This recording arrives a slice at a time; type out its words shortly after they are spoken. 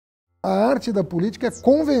A arte da política é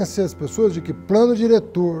convencer as pessoas de que plano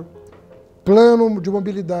diretor, plano de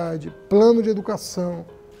mobilidade, plano de educação,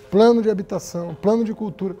 plano de habitação, plano de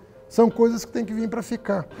cultura, são coisas que têm que vir para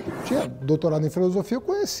ficar. Tinha doutorado em filosofia, eu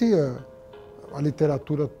conhecia a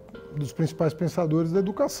literatura dos principais pensadores da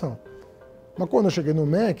educação. Mas quando eu cheguei no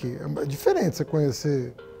MEC, é diferente você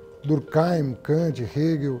conhecer Durkheim, Kant,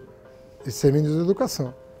 Hegel e Semínios da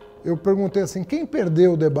educação. Eu perguntei assim, quem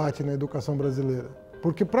perdeu o debate na educação brasileira?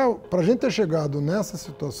 Porque para a gente ter chegado nessa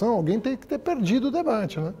situação, alguém tem que ter perdido o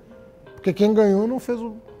debate, né? Porque quem ganhou não fez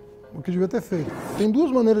o que devia ter feito. Tem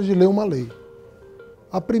duas maneiras de ler uma lei.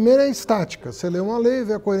 A primeira é estática. Você lê uma lei,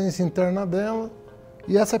 vê a coerência interna dela,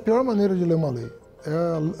 e essa é a pior maneira de ler uma lei.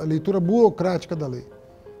 É a leitura burocrática da lei.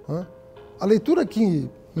 A leitura que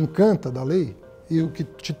encanta da lei, e o que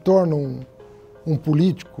te torna um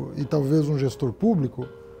político e talvez um gestor público,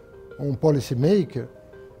 um policy maker,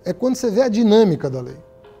 é quando você vê a dinâmica da lei.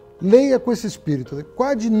 Leia com esse espírito. Qual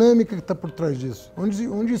a dinâmica que está por trás disso?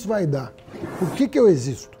 Onde isso vai dar? Por que eu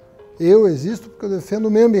existo? Eu existo porque eu defendo o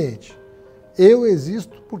meio ambiente. Eu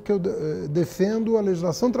existo porque eu defendo a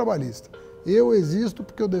legislação trabalhista. Eu existo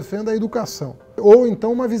porque eu defendo a educação. Ou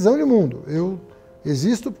então uma visão de mundo. Eu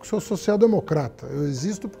existo porque sou social-democrata. Eu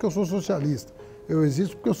existo porque eu sou socialista. Eu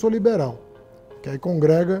existo porque eu sou liberal. Que aí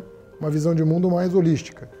congrega uma visão de mundo mais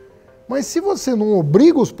holística. Mas se você não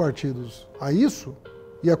obriga os partidos a isso,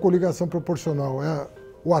 e a coligação proporcional é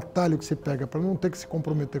o atalho que se pega para não ter que se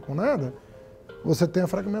comprometer com nada, você tem a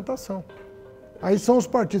fragmentação. Aí são os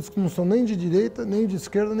partidos que não são nem de direita, nem de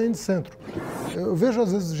esquerda, nem de centro. Eu vejo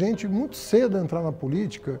às vezes gente muito cedo entrar na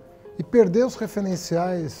política e perder os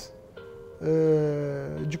referenciais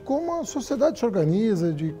de como a sociedade se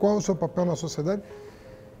organiza, de qual é o seu papel na sociedade.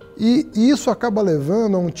 E isso acaba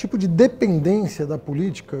levando a um tipo de dependência da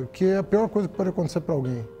política que é a pior coisa que pode acontecer para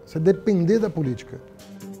alguém. Você depender da política.